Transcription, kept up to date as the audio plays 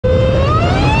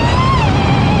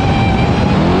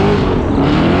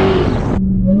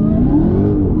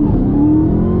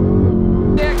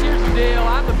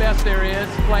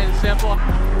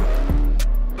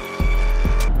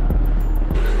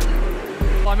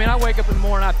mean, I wake up in the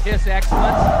morning, I piss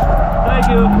excellence. Thank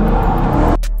you.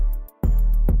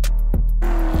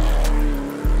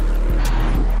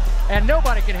 And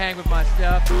nobody can hang with my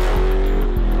stuff.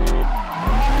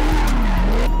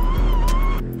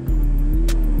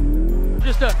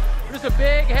 Just a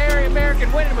big, hairy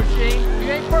American winning machine. If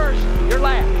you ain't first, you're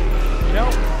last. You know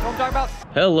what I'm talking about?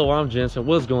 Hello, I'm Jensen.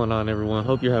 What's going on, everyone?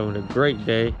 Hope you're having a great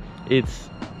day. It's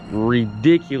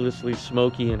ridiculously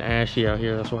smoky and ashy out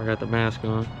here. That's why I got the mask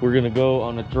on. We're gonna go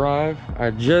on a drive.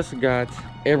 I just got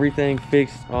everything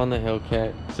fixed on the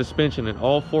Hellcat. Suspension in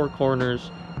all four corners,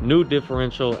 new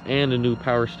differential, and a new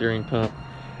power steering pump.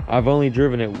 I've only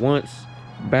driven it once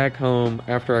back home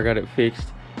after I got it fixed,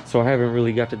 so I haven't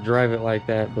really got to drive it like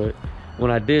that, but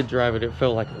when I did drive it, it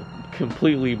felt like a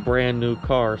completely brand new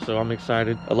car, so I'm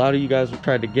excited. A lot of you guys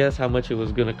tried to guess how much it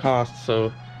was gonna cost,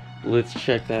 so let's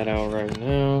check that out right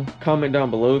now. Comment down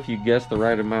below if you guessed the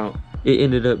right amount. It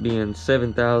ended up being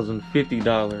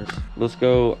 $7,050. Let's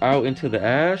go out into the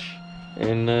ash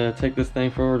and take this thing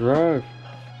for a drive.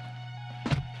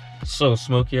 So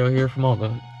smoky out here from all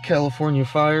the California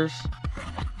fires.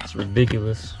 It's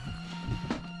ridiculous.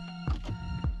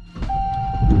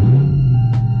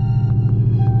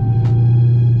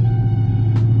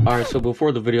 Alright, so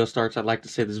before the video starts, I'd like to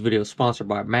say this video is sponsored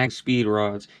by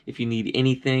MAXPEEDINGRODS. If you need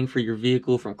anything for your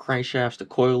vehicle, from crankshafts to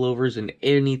coilovers and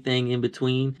anything in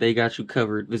between, they got you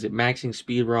covered. Visit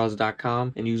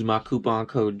maxingspeedrods.com and use my coupon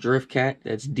code DRIFTCAT,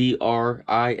 that's DRIFTCAT,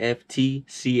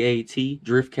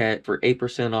 DRIFTCAT, for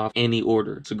 8% off any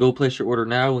order. So go place your order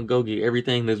now and go get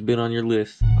everything that's been on your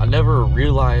list. I never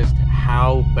realized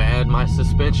how bad my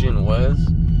suspension was,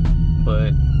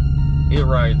 but it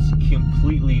rides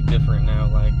completely different now.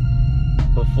 Like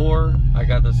before I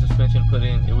got the suspension put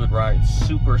in, it would ride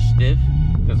super stiff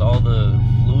because all the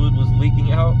fluid was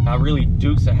leaking out. I really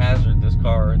dukes a hazard this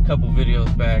car a couple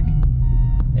videos back,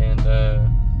 and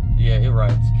yeah, it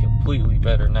rides completely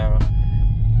better now.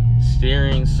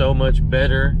 Steering so much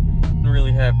better. Didn't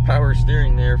really have power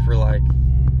steering there for like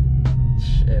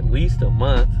at least a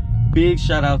month. Big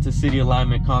shout out to City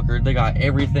Alignment Concord. They got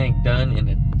everything done in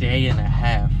a day and a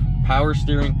half. Power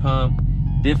steering pump,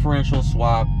 differential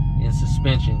swap, and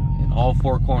suspension in all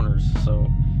four corners. So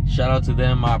shout out to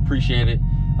them, I appreciate it.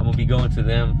 I'm gonna be going to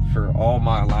them for all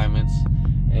my alignments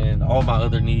and all my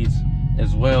other needs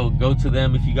as well. Go to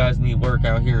them if you guys need work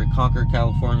out here in Concord,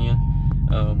 California.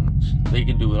 They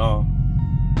can do it all.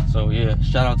 So yeah,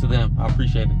 shout out to them, I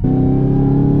appreciate it.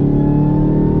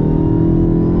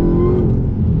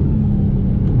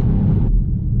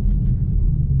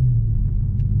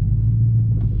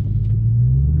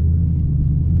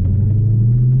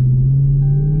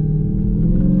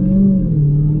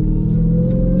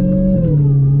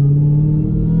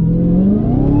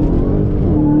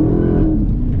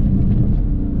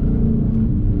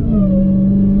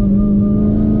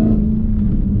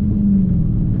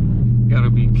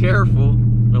 Careful,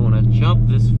 don't want to jump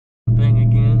this thing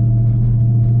again.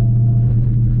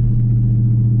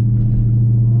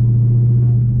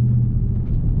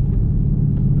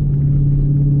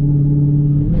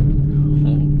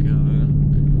 Oh God.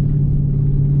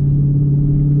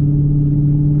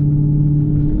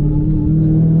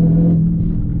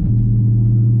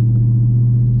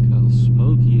 Look how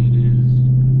smoky it is.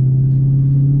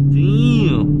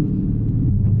 Damn.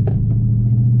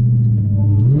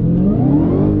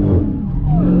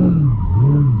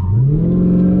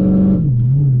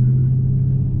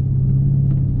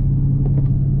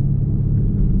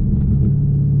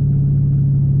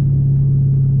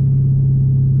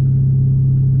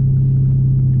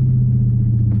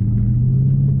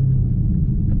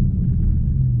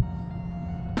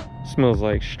 Smells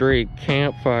like straight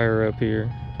campfire up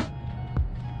here.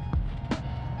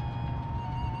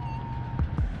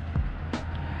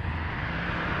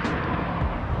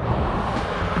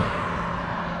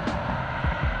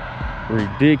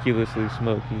 Ridiculously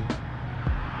smoky.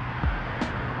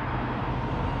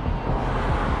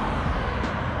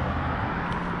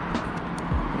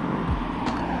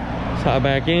 Let's hop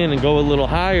back in and go a little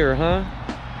higher, huh?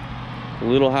 A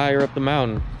little higher up the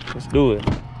mountain. Let's do it.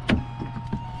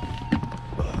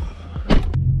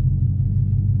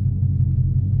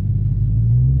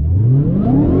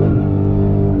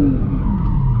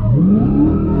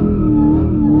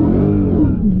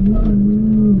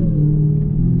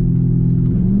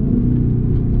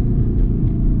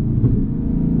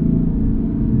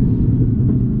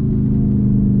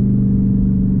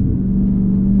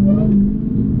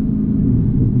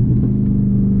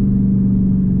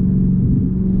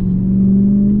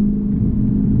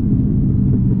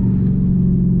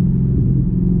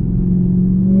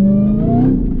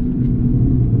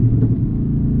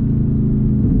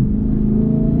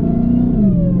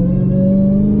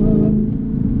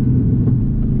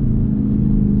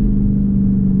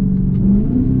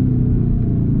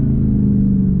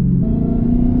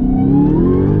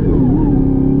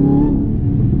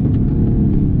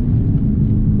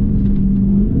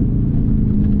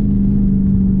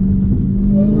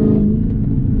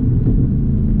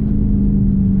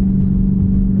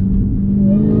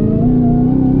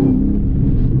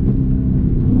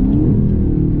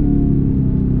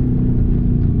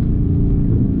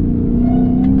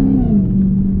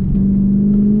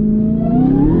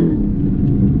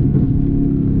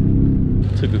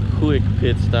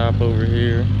 pit stop over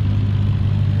here.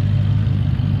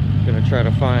 Gonna try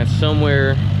to find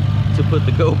somewhere to put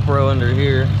the GoPro under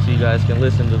here so you guys can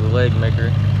listen to the leg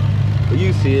maker. But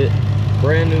you see it,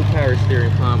 brand new power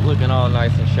steering pump, looking all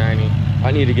nice and shiny. I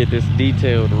need to get this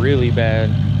detailed really bad.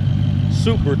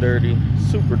 Super dirty,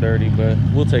 but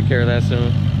we'll take care of that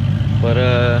soon. But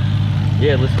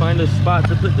yeah, let's find a spot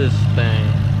to put this thing.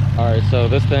 All right, so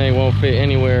this thing won't fit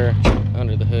anywhere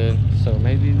under the hood, so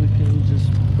maybe we can just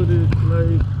put it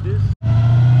like this.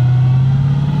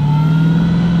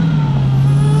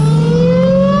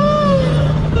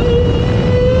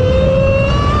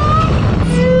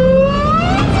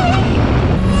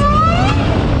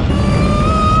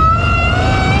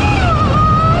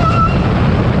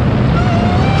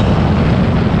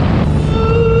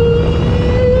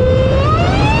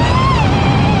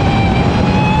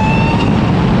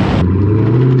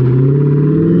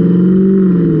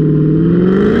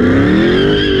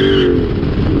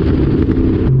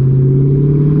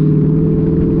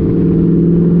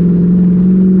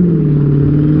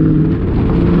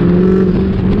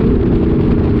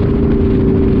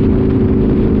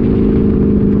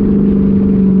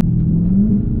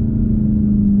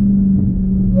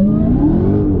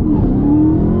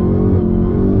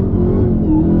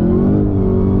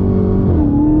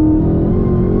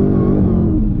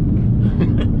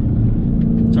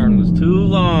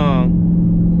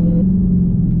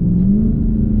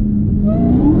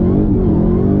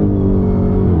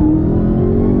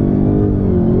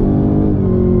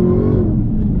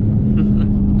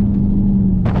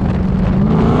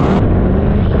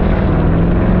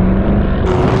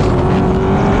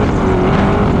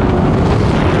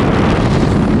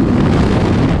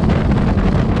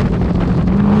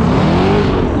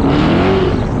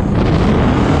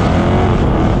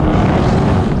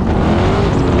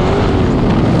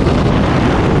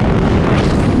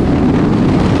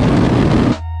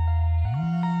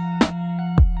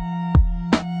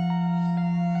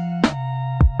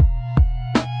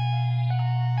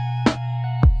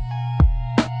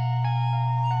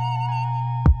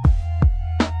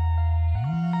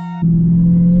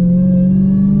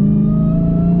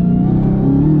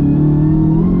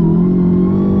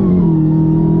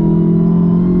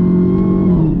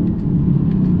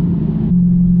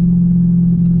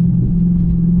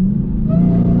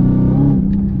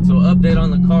 Update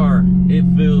on the car, it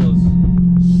feels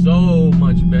so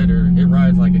much better. It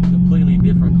rides like a completely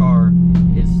different car.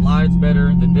 It slides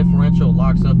better, the differential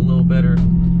locks up a little better.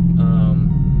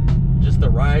 Just the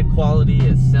ride quality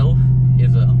itself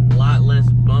is a lot less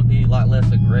bumpy, a lot less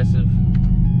aggressive,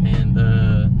 and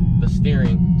the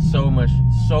steering so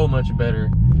much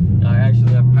better. I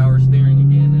actually have power steering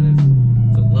again, and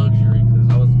it's a luxury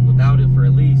because I was without it for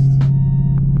at least,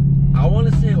 I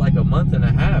want to say like a month and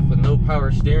a half with no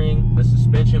power steering, the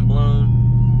suspension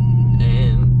blown,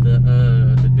 and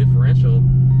the differential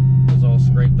was all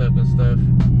scraped up and stuff.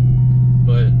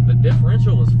 But the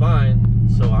differential was fine,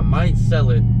 so I might sell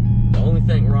it. The only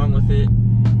thing wrong with it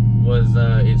was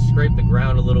it scraped the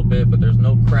ground a little bit, but there's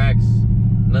no cracks,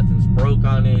 nothing's broke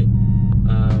on it.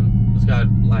 It's got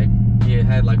like, yeah, it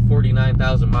had like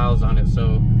 49,000 miles on it,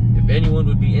 so if anyone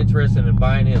would be interested in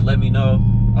buying it, let me know.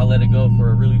 I'll let it go for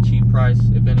a really cheap price.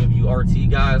 If any of you RT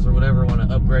guys or whatever want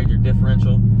to upgrade your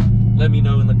differential, let me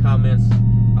know in the comments.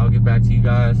 I'll get back to you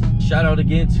guys. Shout out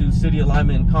again to City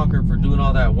Alignment in Concord for doing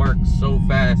all that work so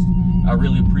fast. I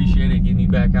really appreciate it, getting me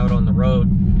back out on the road,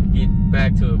 getting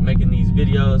back to making these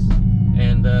videos,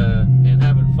 and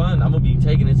having fun. I'm gonna be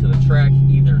taking it to the track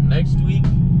either next week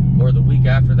or the week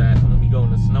after that. I'm gonna be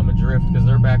going to Sonoma Drift because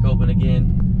they're back open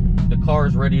again. The car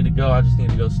is ready to go. I just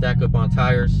need to go stack up on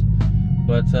tires.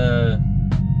 But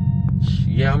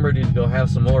yeah, I'm ready to go have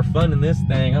some more fun in this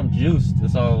thing. I'm juiced.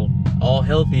 It's all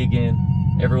healthy again.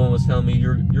 Everyone was telling me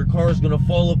your car is gonna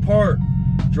fall apart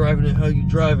driving it how you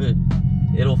drive it.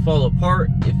 It'll fall apart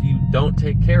if you don't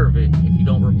take care of it, if you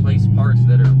don't replace parts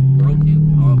that are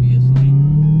broken, obviously.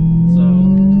 So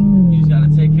you just gotta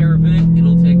take care of it.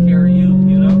 It'll take care of you,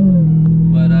 you know.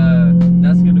 But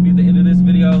that's gonna be the end of this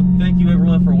video. Thank you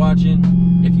everyone for watching.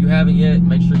 If you haven't yet,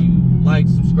 make sure you like,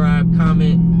 subscribe,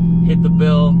 comment, hit the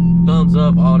bell, thumbs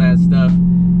up, all that stuff.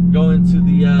 Go into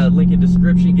the link in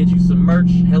description, get you some merch,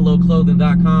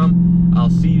 helloclothing.com. I'll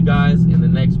see you guys in the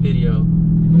next video.